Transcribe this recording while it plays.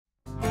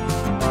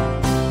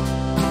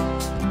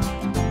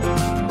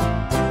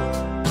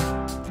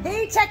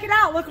check it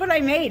out. Look what I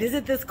made.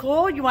 Isn't this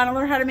cool? You want to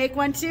learn how to make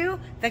one too?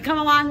 Then come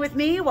along with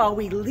me while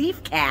we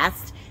leaf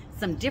cast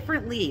some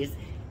different leaves.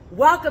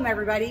 Welcome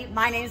everybody.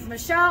 My name is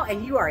Michelle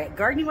and you are at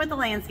Gardening with the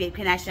Landscape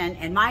Connection,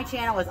 and my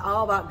channel is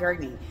all about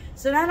gardening.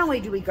 So not only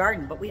do we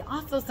garden, but we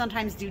also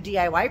sometimes do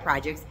DIY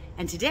projects,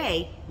 and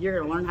today you're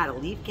going to learn how to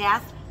leaf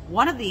cast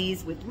one of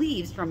these with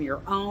leaves from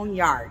your own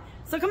yard.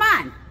 So come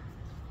on.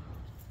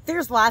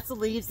 There's lots of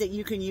leaves that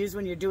you can use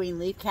when you're doing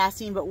leaf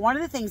casting, but one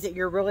of the things that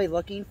you're really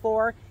looking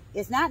for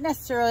is not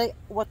necessarily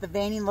what the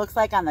veining looks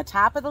like on the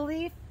top of the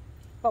leaf,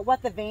 but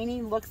what the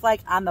veining looks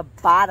like on the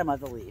bottom of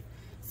the leaf.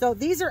 So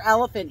these are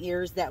elephant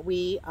ears that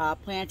we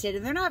planted,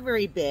 and they're not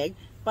very big,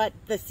 but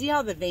see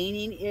how the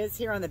veining is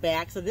here on the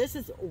back. So this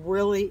is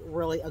really,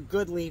 really a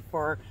good leaf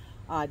for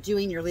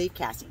doing your leaf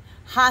casting.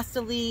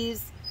 Hosta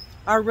leaves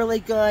are really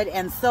good,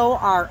 and so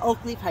are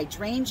oak leaf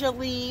hydrangea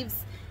leaves.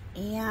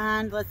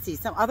 And let's see,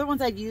 some other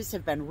ones I've used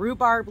have been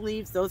rhubarb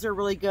leaves. Those are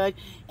really good.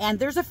 And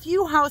there's a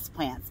few house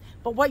plants.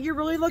 But what you're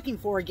really looking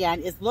for,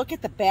 again, is look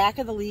at the back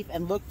of the leaf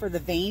and look for the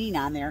veining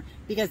on there,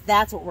 because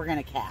that's what we're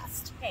going to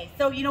cast. Okay,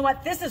 so you know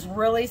what? This is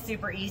really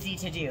super easy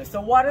to do. So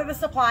what are the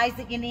supplies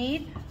that you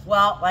need?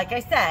 Well, like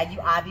I said, you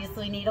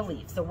obviously need a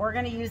leaf. So we're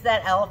going to use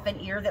that elephant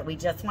ear that we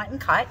just went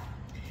and cut.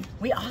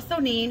 We also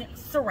need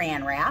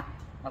saran wrap,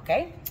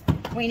 okay?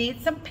 We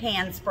need some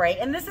pan spray,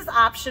 and this is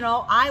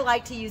optional. I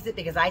like to use it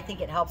because I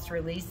think it helps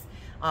release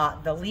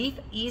the leaf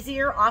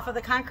easier off of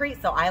the concrete,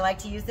 so I like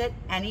to use it.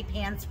 Any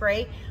pan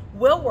spray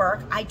will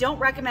work. I don't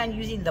recommend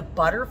using the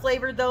butter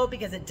flavored though,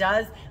 because it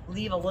does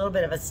leave a little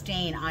bit of a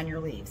stain on your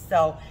leaves.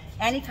 So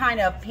any kind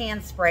of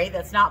pan spray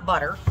that's not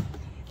butter.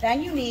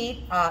 Then you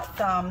need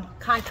some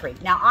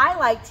concrete. Now I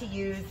like to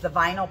use the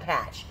vinyl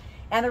patch.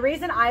 And the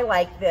reason I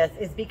like this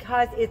is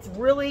because it's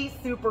really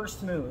super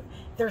smooth.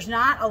 There's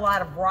not a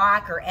lot of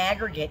rock or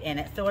aggregate in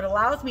it, so it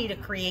allows me to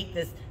create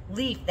this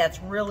leaf that's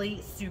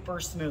really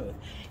super smooth.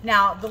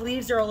 Now, the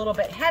leaves are a little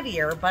bit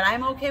heavier, but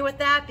I'm okay with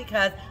that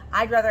because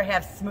I'd rather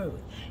have smooth.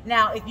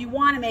 Now, if you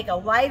want to make a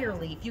lighter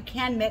leaf, you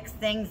can mix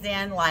things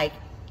in like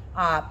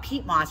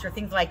peat moss or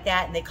things like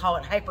that, and they call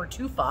it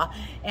hypertufa,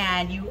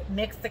 and you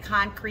mix the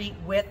concrete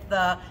with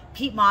the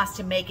peat moss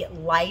to make it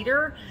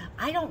lighter.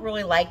 I don't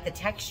really like the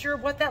texture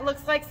of what that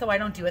looks like, so I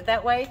don't do it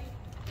that way.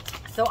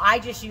 So I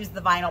just use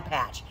the vinyl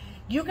patch.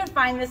 You can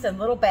find this in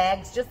little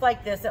bags just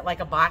like this at like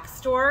a box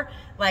store,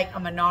 like a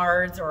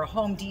Menards or a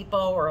Home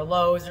Depot or a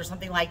Lowe's or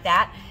something like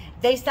that.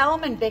 They sell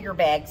them in bigger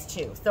bags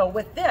too. So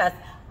with this,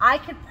 I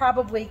could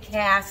probably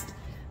cast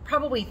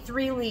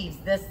 3 leaves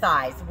this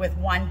size with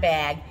one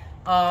bag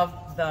of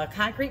the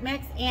concrete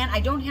mix, and I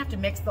don't have to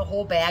mix the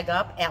whole bag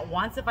up at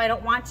once if I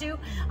don't want to.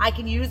 I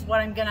can use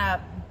what I'm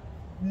gonna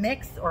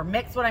mix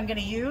what I'm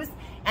gonna use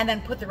and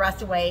then put the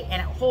rest away,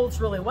 and it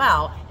holds really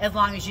well as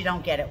long as you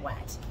don't get it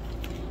wet.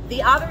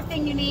 The other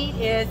thing you need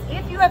is,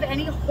 if you have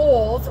any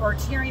holes or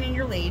tearing in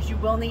your leaves, you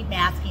will need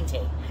masking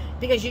tape,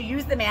 because you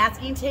use the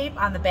masking tape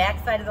on the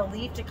back side of the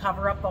leaf to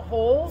cover up the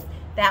holes.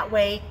 That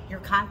way your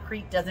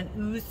concrete doesn't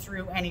ooze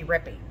through any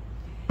ripping.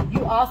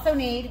 You also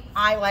need,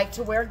 I like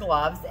to wear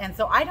gloves, and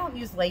so I don't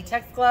use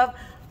latex glove.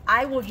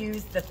 I will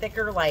use the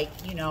thicker, like,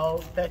 you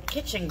know, the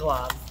kitchen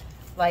gloves,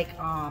 like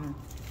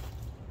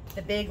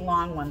the big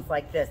long ones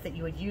like this that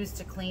you would use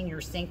to clean your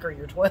sink or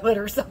your toilet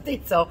or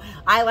something. So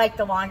I like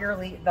the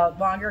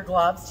longer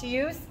gloves to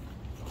use.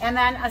 And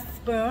then a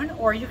spoon,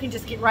 or you can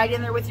just get right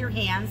in there with your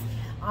hands.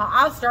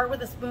 I'll start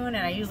with a spoon,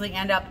 and I usually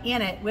end up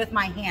in it with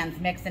my hands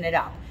mixing it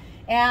up.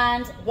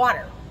 And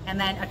water, and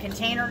then a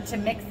container to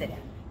mix it in.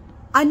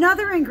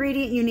 Another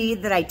ingredient you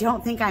need that I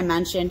don't think I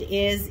mentioned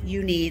is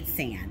you need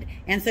sand.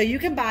 And so you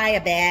can buy a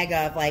bag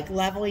of like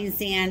leveling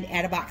sand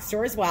at a box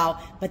store as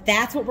well, but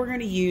that's what we're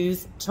going to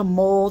use to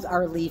mold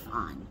our leaf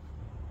on.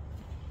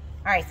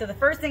 All right, so the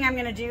first thing I'm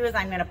going to do is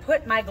I'm going to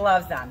put my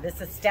gloves on.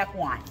 This is step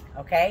 1,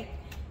 okay?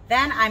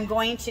 Then I'm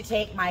going to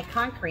take my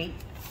concrete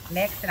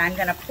mix and I'm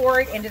going to pour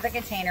it into the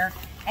container.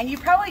 And you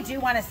probably do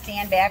want to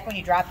stand back when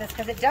you drop this,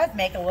 because it does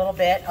make a little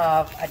bit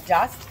of a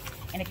dust.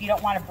 And if you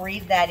don't want to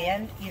breathe that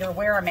in, either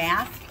wear a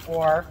mask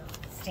or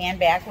stand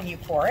back when you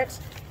pour it.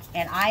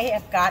 And I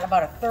have got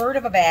about 1/3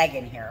 of a bag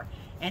in here.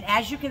 And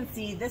as you can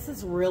see, this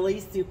is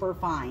really super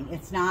fine.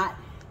 It's not,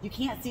 you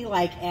can't see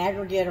like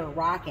aggregate or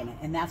rock in it,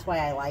 and that's why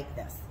I like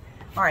this.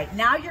 All right,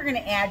 now you're going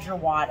to add your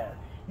water.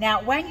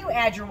 Now, when you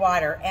add your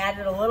water, add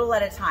it a little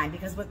at a time,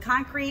 because with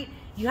concrete,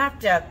 you have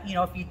to, you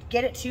know, if you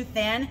get it too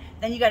thin,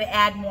 then you got to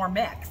add more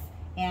mix.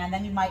 And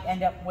then you might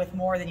end up with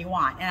more than you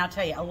want. And I'll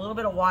tell you, a little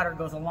bit of water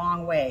goes a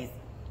long ways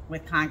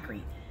with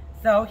concrete.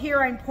 So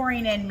here I'm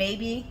pouring in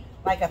maybe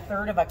like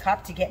 1/3 of a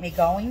cup to get me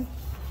going.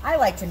 I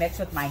like to mix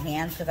with my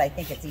hands because I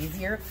think it's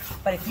easier,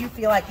 but if you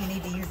feel like you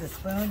need to use a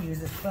spoon,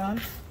 use a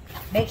spoon.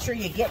 Make sure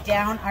you get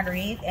down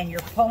underneath and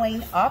you're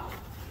pulling up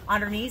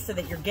underneath so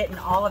that you're getting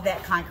all of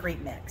that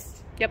concrete mixed.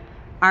 Yep.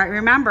 All right,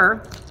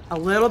 remember, a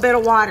little bit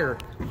of water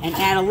and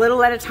add a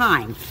little at a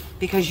time,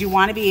 because you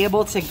want to be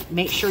able to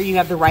make sure you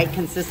have the right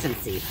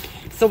consistency.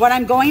 So what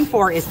I'm going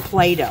for is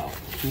Play-Doh,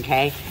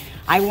 okay?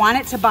 I want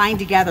it to bind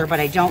together, but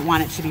I don't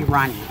want it to be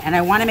runny. And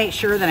I want to make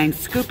sure that I'm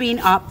scooping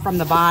up from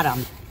the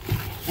bottom.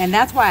 And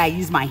that's why I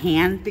use my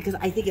hand, because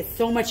I think it's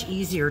so much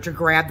easier to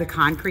grab the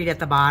concrete at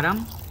the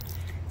bottom.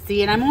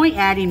 See, and I'm only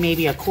adding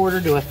maybe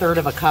 1/4 to 1/3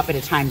 of a cup at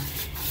a time.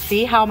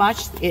 See how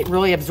much it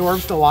really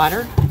absorbs the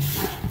water?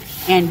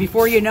 And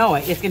before you know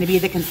it, it's going to be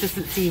the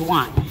consistency you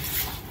want.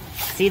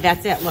 See,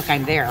 that's it. Look,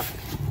 I'm there.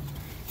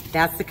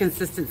 That's the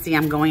consistency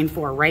I'm going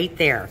for right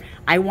there.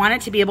 I want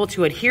it to be able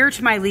to adhere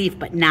to my leaf,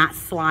 but not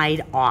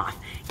slide off.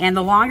 And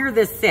the longer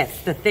this sits,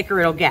 the thicker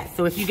it'll get.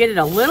 So if you get it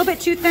a little bit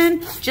too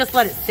thin, just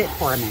let it sit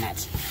for a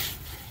minute.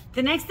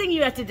 The next thing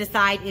you have to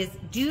decide is,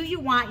 do you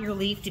want your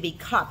leaf to be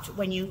cupped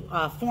when you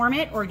form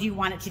it, or do you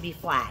want it to be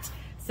flat?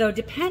 So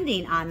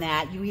depending on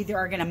that, you either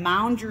are gonna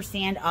mound your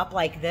sand up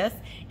like this,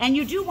 and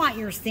you do want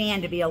your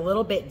sand to be a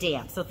little bit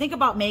damp. So think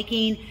about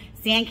making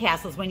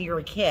sandcastles when you were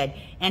a kid,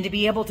 and to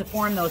be able to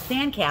form those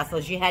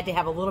sandcastles, you had to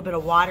have a little bit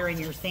of water in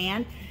your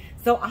sand.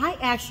 So I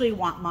actually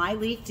want my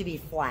leaf to be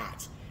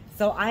flat.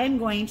 So I am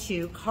going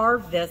to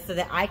carve this so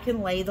that I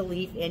can lay the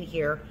leaf in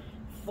here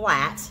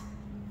flat,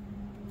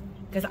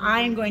 because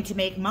I am going to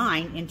make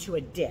mine into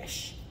a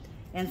dish.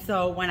 And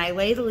so when I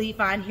lay the leaf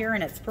on here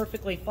and it's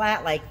perfectly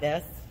flat like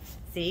this,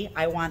 see,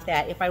 I want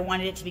that. If I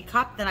wanted it to be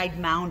cupped, then I'd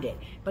mound it.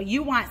 But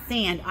you want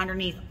sand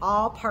underneath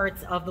all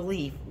parts of the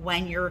leaf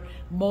when you're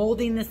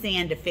molding the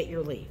sand to fit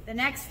your leaf. The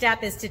next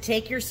step is to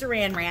take your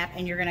saran wrap,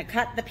 and you're gonna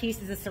cut the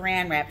pieces of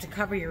saran wrap to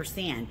cover your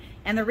sand.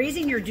 And the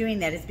reason you're doing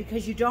that is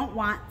because you don't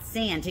want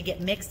sand to get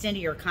mixed into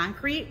your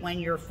concrete when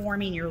you're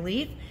forming your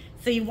leaf.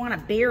 So you want a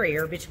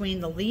barrier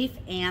between the leaf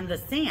and the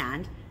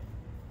sand,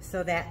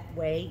 so that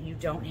way you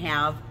don't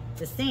have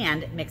the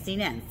sand mixing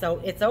in. So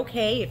it's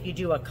okay if you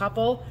do a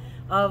couple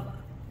of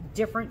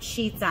different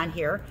sheets on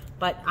here,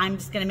 but I'm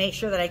just gonna make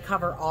sure that I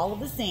cover all of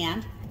the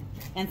sand.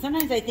 And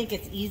sometimes I think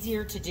it's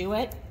easier to do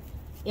it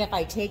if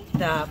I take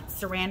the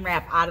saran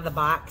wrap out of the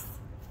box.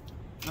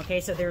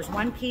 Okay, so there's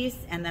one piece,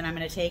 and then I'm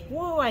gonna take,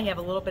 whoa, I have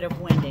a little bit of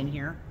wind in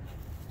here.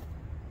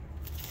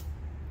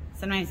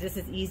 Sometimes this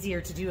is easier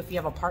to do if you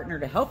have a partner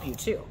to help you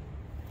too.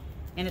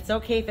 And it's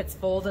okay if it's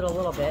folded a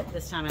little bit.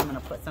 This time I'm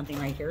gonna put something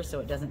right here so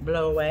it doesn't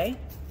blow away.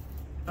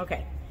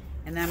 Okay.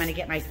 And then I'm gonna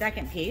get my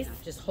second piece.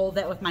 Just hold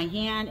that with my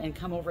hand and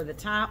come over the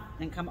top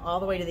and come all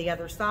the way to the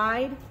other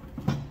side.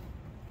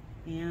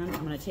 And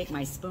I'm gonna take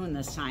my spoon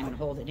this time and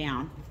hold it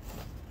down.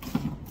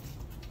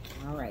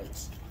 All right.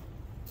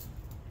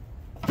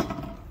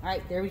 All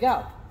right, there we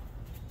go.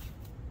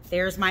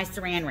 There's my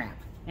saran wrap.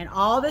 And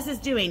all this is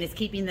doing is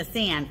keeping the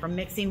sand from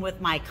mixing with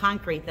my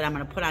concrete that I'm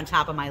gonna put on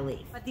top of my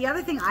leaf. But the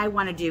other thing I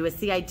wanna do is,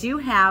 see, I do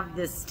have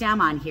this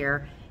stem on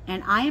here,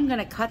 and I am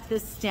gonna cut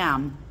this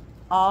stem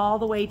all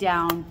the way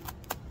down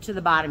to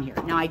the bottom here.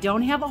 Now I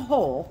don't have a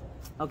hole,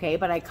 okay,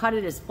 but I cut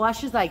it as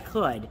flush as I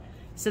could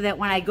so that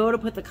when I go to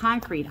put the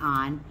concrete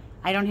on,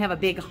 I don't have a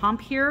big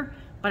hump here,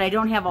 but I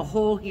don't have a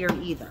hole here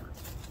either.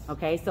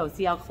 Okay, so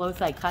see how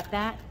close I cut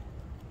that?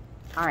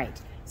 All right,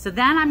 so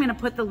then I'm gonna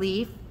put the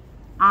leaf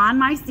on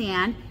my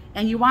sand,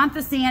 and you want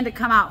the sand to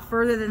come out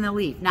further than the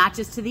leaf, not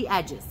just to the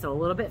edges, so a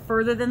little bit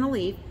further than the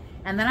leaf.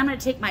 And then I'm gonna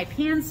take my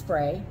pan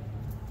spray,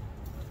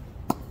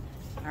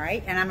 all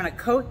right, and I'm gonna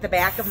coat the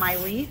back of my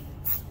leaf.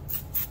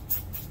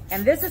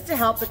 And this is to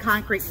help the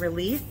concrete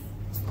release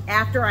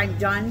after I'm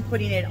done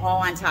putting it all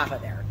on top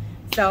of there.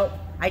 So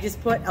I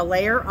just put a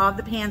layer of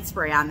the pan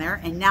spray on there,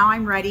 and now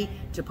I'm ready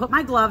to put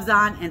my gloves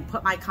on and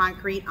put my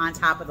concrete on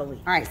top of the leaf.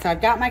 All right, so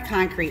I've got my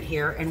concrete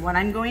here, and what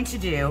I'm going to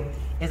do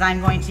is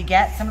I'm going to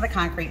get some of the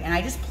concrete and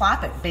I just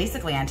plop it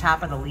basically on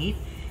top of the leaf,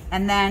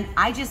 and then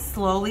I just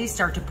slowly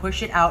start to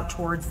push it out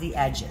towards the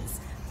edges.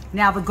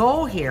 Now the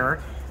goal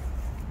here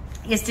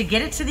is to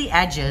get it to the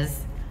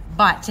edges,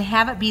 but to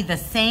have it be the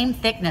same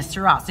thickness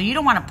throughout. So you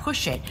don't want to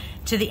push it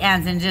to the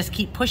ends and just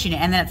keep pushing it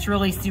and then it's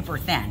really super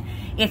thin.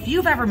 If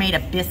you've ever made a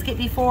biscuit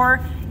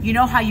before, you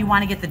know how you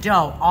want to get the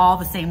dough all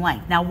the same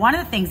length. Now one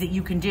of the things that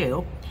you can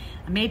do,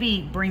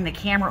 maybe bring the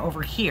camera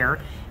over here,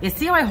 is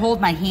see how I hold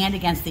my hand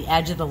against the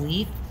edge of the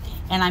leaf,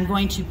 and I'm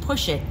going to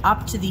push it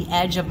up to the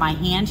edge of my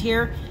hand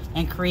here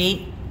and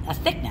create a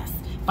thickness.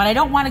 But I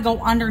don't want to go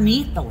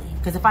underneath the leaf,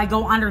 because if I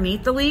go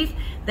underneath the leaf,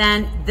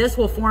 then this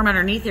will form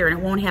underneath here and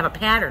it won't have a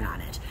pattern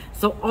on it.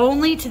 So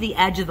only to the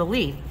edge of the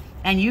leaf,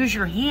 and use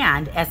your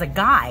hand as a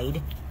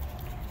guide.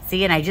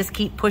 See, and I just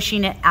keep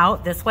pushing it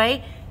out this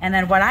way. And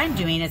then what I'm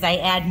doing is I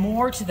add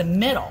more to the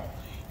middle,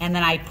 and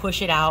then I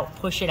push it out,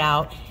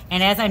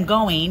 and as I'm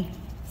going,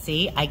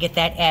 see, I get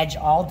that edge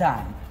all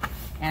done.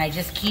 And I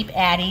just keep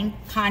adding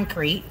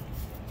concrete,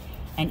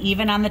 and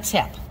even on the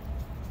tip.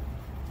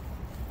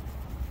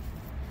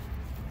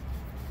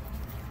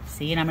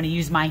 See, and I'm gonna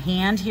use my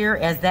hand here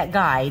as that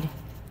guide,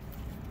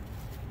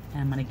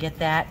 and I'm gonna get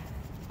that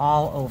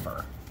all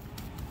over.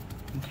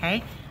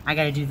 Okay, I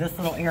gotta do this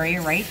little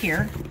area right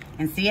here,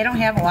 and see, I don't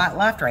have a lot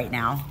left right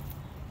now.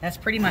 That's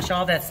pretty much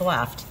all that's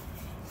left.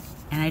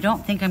 And I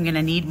don't think I'm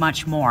gonna need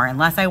much more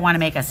unless I wanna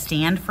make a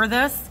stand for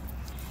this,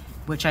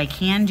 which I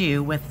can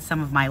do with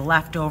some of my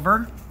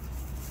leftover.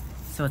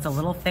 So it's a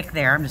little thick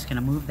there. I'm just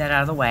gonna move that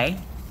out of the way.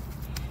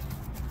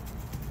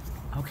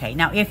 Okay,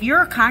 now if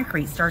your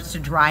concrete starts to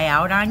dry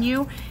out on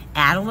you,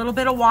 add a little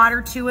bit of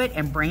water to it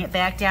and bring it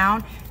back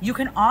down. You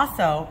can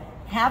also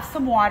have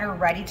some water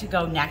ready to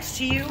go next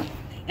to you.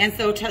 And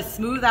so to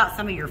smooth out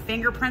some of your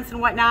fingerprints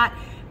and whatnot,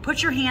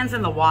 put your hands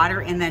in the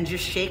water and then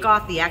just shake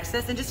off the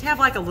excess and just have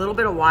like a little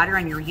bit of water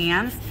on your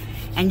hands,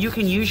 and you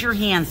can use your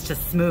hands to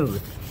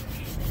smooth.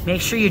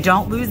 Make sure you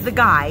don't lose the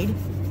guide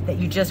that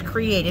you just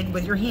created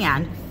with your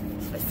hand.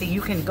 But see,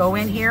 you can go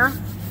in here,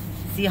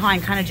 see how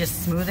I'm kind of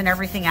just smoothing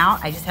everything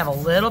out? I just have a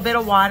little bit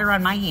of water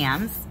on my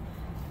hands,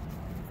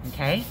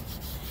 okay?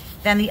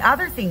 Then the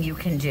other thing you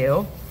can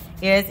do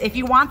is if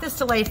you want this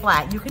to lay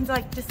flat, you can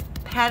like just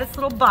pat its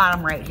little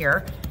bottom right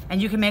here,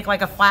 and you can make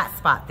like a flat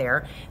spot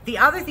there. The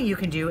other thing you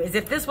can do is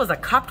if this was a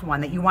cupped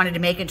one that you wanted to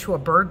make into a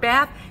bird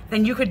bath,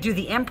 then you could do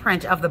the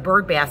imprint of the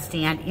bird bath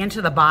stand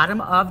into the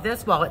bottom of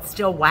this while it's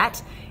still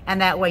wet,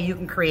 and that way you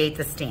can create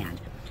the stand.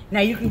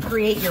 Now you can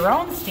create your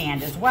own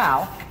stand as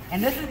well,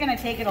 and this is gonna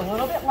take it a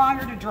little bit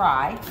longer to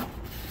dry,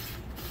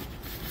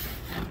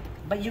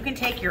 but you can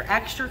take your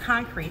extra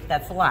concrete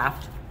that's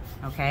left,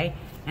 okay,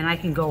 and I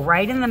can go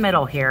right in the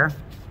middle here,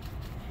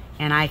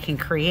 and I can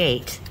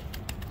create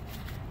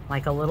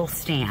like a little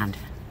stand.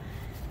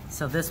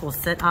 So this will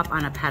sit up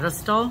on a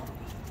pedestal,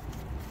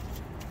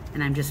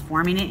 and I'm just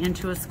forming it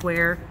into a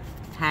square,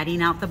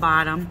 patting out the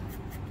bottom.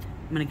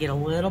 I'm gonna get a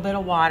little bit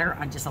of water,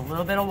 just a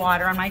little bit of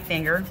water on my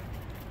finger,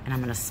 and I'm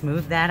gonna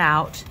smooth that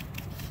out.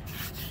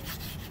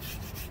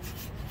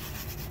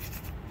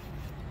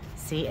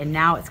 See, and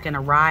now it's gonna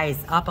rise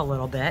up a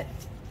little bit.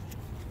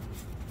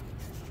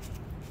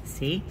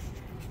 See?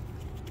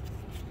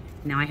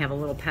 Now I have a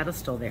little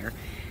pedestal there.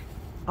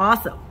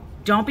 Also,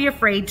 don't be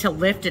afraid to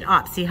lift it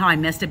up. See how I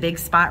missed a big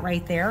spot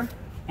right there?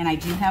 And I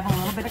do have a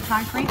little bit of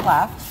concrete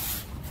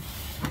left.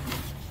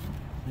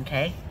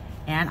 Okay,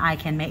 and I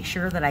can make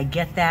sure that I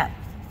get that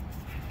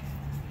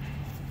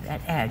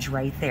edge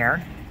right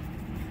there.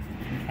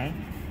 Okay,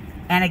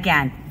 and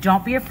again,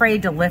 don't be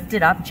afraid to lift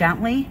it up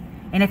gently.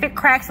 And if it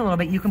cracks a little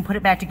bit, you can put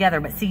it back together.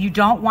 But see, you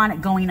don't want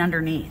it going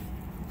underneath,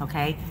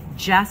 okay?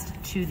 Just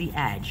to the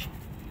edge.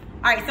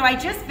 All right, so I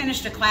just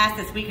finished a class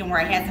this weekend where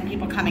I had some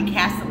people come and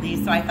cast the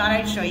leaves, so I thought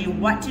I'd show you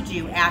what to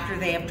do after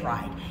they have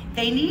dried.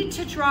 They need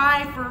to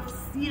dry for,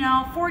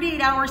 48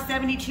 hours,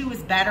 72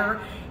 is better,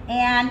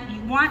 and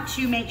you want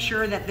to make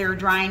sure that they're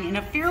drying in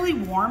a fairly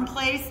warm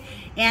place,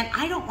 and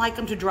I don't like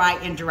them to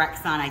dry in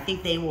direct sun. I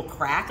think they will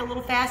crack a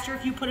little faster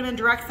if you put them in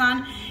direct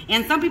sun,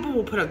 and some people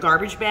will put a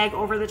garbage bag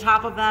over the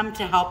top of them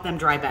to help them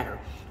dry better.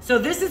 So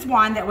this is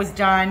one that was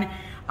done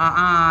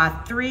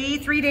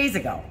three days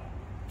ago.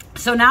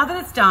 So now that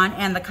it's done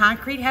and the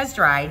concrete has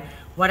dried,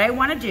 what I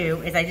want to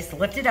do is I just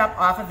lift it up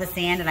off of the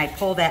sand and I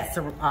pull that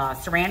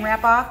saran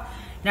wrap off.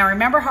 Now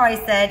remember how I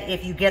said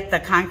if you get the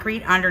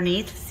concrete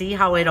underneath, see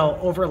how it'll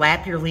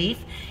overlap your leaf?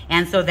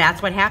 And so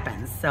that's what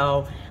happens.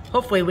 So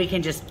hopefully we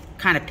can just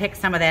kind of pick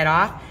some of that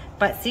off.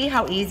 But see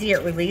how easy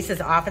it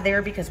releases off of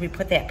there because we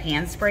put that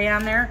pan spray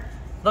on there?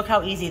 Look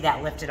how easy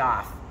that lifted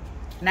off.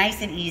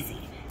 Nice and easy.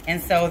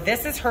 And so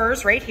this is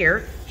hers right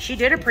here. She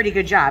did a pretty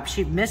good job.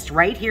 She missed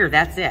right here,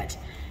 that's it.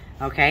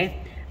 Okay,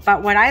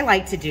 but what I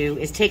like to do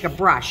is take a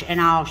brush, and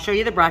I'll show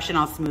you the brush and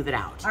I'll smooth it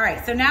out. All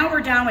right, so now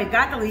we're done. We've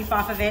got the leaf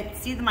off of it.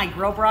 See my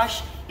grill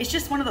brush? It's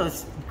just one of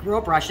those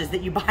grill brushes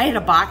that you buy at a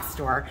box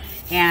store.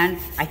 And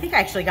I think I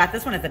actually got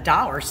this one at the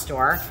dollar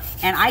store.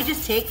 And I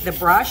just take the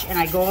brush and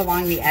I go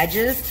along the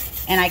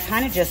edges and I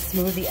kind of just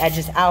smooth the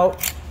edges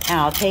out. And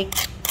I'll take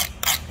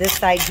this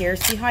side here.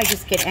 See how I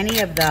just get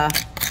any of the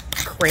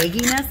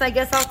cragginess, I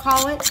guess I'll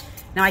call it.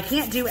 Now I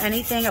can't do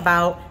anything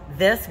about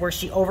this where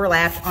she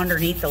overlapped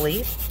underneath the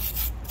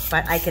leaf,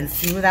 but I can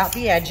smooth out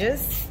the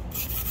edges.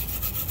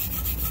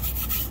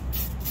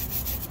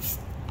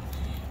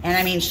 And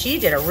I mean, she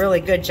did a really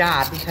good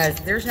job because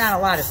there's not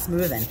a lot of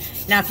smoothing.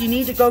 Now, if you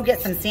need to go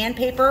get some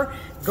sandpaper,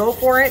 go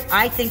for it.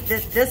 I think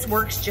that this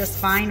works just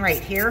fine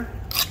right here.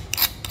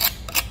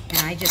 And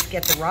I just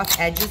get the rough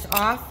edges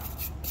off.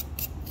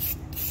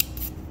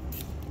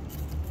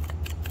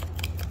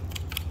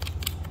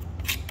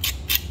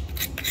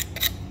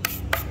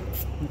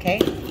 Okay,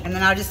 and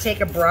then I'll just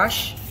take a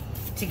brush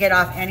to get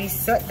off any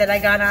soot that I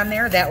got on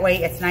there. That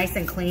way it's nice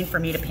and clean for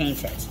me to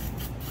paint it.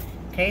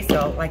 Okay,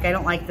 so like I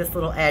don't like this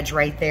little edge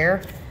right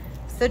there.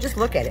 So just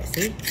look at it,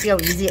 see how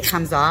easy it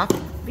comes off?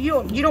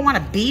 You don't want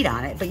to beat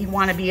on it, but you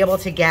want to be able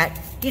to get,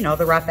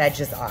 the rough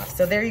edges off.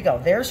 So there you go,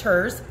 there's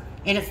hers,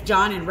 and it's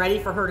done and ready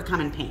for her to come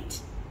and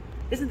paint.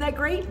 Isn't that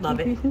great? Love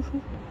it.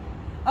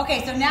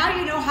 Okay, so now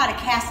you know how to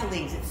cast the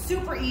leaves. It's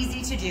super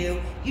easy to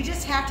do. You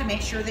just have to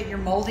make sure that you're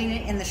molding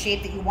it in the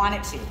shape that you want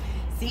it to.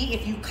 See,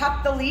 if you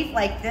cup the leaf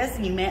like this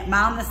and you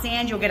mound the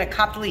sand, you'll get a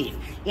cupped leaf.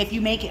 If you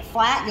make it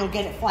flat, you'll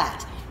get it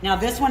flat. Now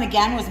this one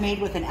again was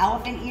made with an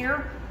elephant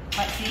ear,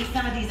 but see,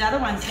 some of these other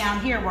ones down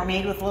here were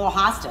made with little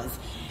hostas.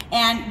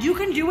 And you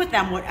can do with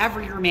them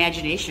whatever your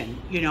imagination,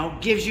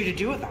 gives you to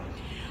do with them.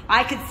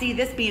 I could see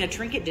this being a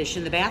trinket dish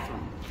in the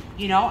bathroom.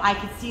 I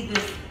could see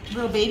this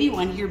little baby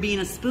one here being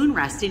a spoon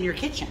rest in your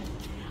kitchen.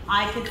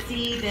 I could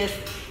see this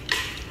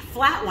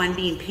flat one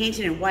being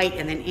painted in white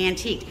and then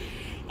antiqued.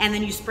 and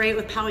then you spray it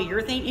with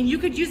polyurethane, and you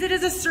could use it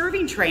as a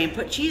serving tray and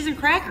put cheese and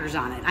crackers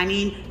on it. I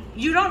mean,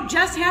 you don't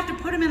just have to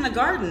put them in the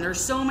garden.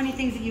 There's so many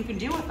things that you can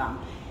do with them.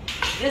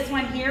 This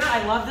one here,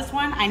 I love this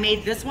one. I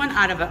made this one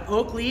out of an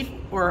oak leaf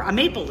or a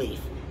maple leaf.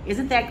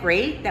 Isn't that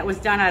great? That was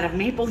done out of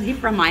maple leaf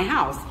from my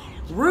house.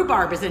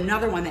 Rhubarb is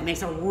another one that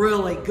makes a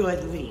really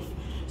good leaf.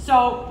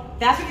 So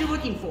that's what you're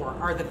looking for,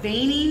 are the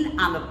veining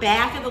on the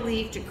back of the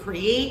leaf to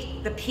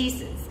create the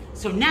pieces.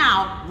 So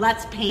now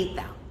let's paint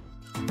them.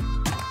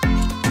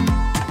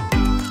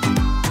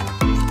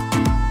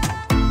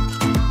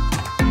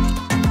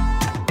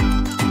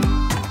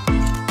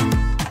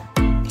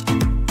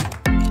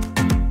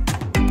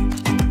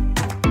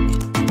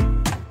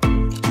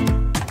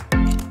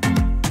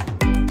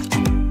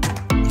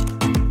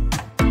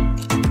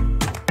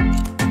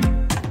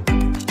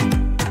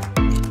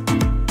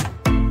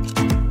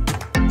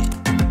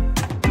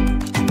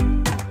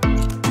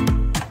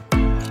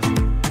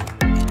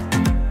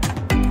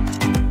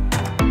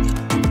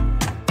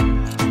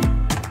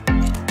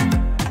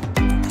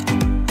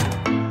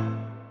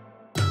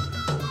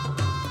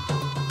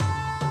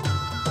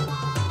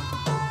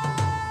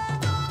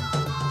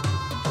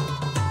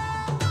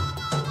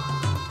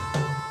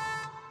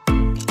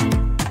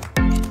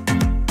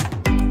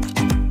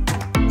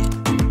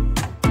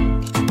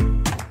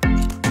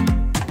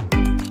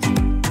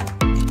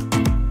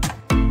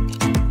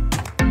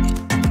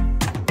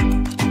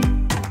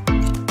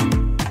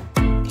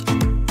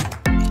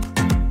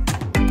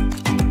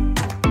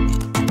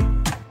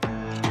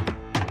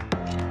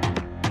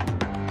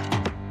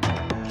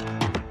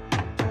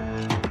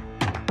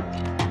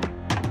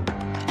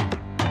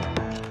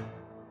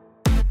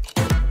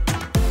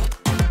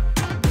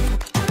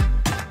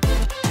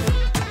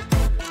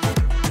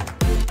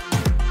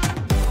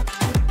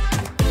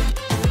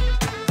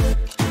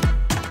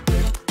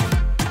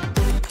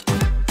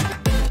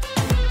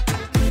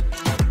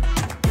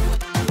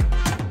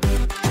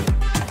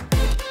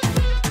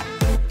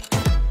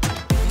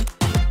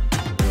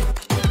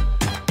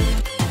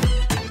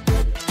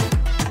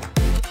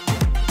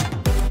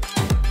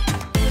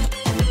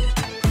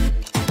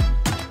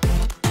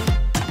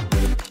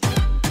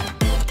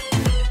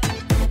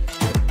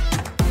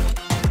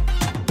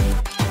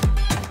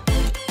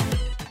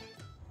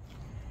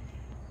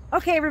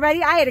 Okay,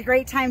 everybody, I had a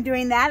great time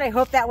doing that. I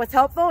hope that was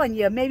helpful and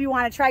you maybe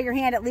want to try your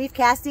hand at leaf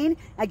casting.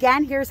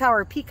 Again, here's how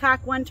our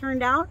peacock one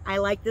turned out. I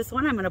like this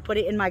one. I'm going to put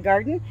it in my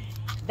garden.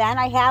 Then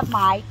I have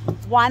my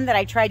one that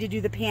I tried to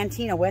do the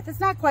patina with. It's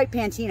not quite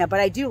patina, but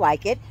I do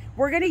like it.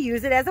 We're going to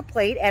use it as a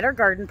plate at our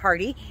garden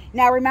party.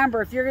 Now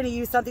remember, if you're going to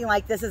use something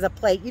like this as a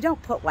plate, you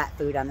don't put wet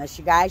food on this,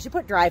 you guys. You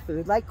put dry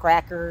food like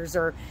crackers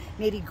or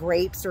maybe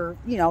grapes or,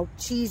 you know,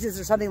 cheeses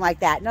or something like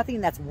that. Nothing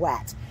that's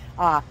wet.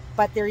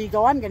 But there you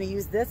go. I'm going to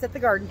use this at the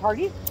garden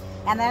party.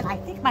 And then I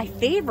think my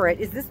favorite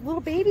is this little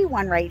baby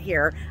one right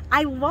here.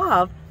 I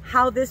love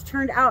how this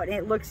turned out, and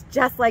it looks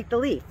just like the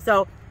leaf.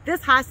 So this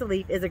hosta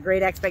leaf is a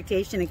great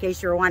expectation, in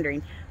case you were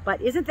wondering.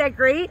 But isn't that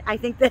great? I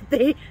think that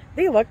they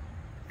look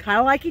kind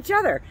of like each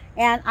other.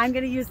 And I'm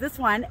going to use this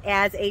one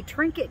as a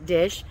trinket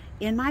dish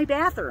in my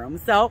bathroom.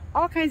 So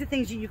all kinds of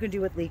things you can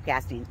do with leaf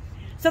casting.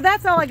 So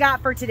that's all I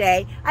got for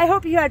today. I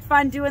hope you had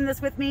fun doing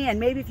this with me, and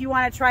maybe if you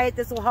want to try it,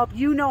 this will help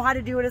you know how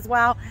to do it as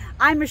well.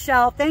 I'm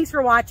Michelle. Thanks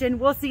for watching.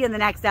 We'll see you in the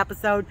next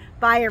episode.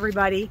 Bye,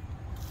 everybody.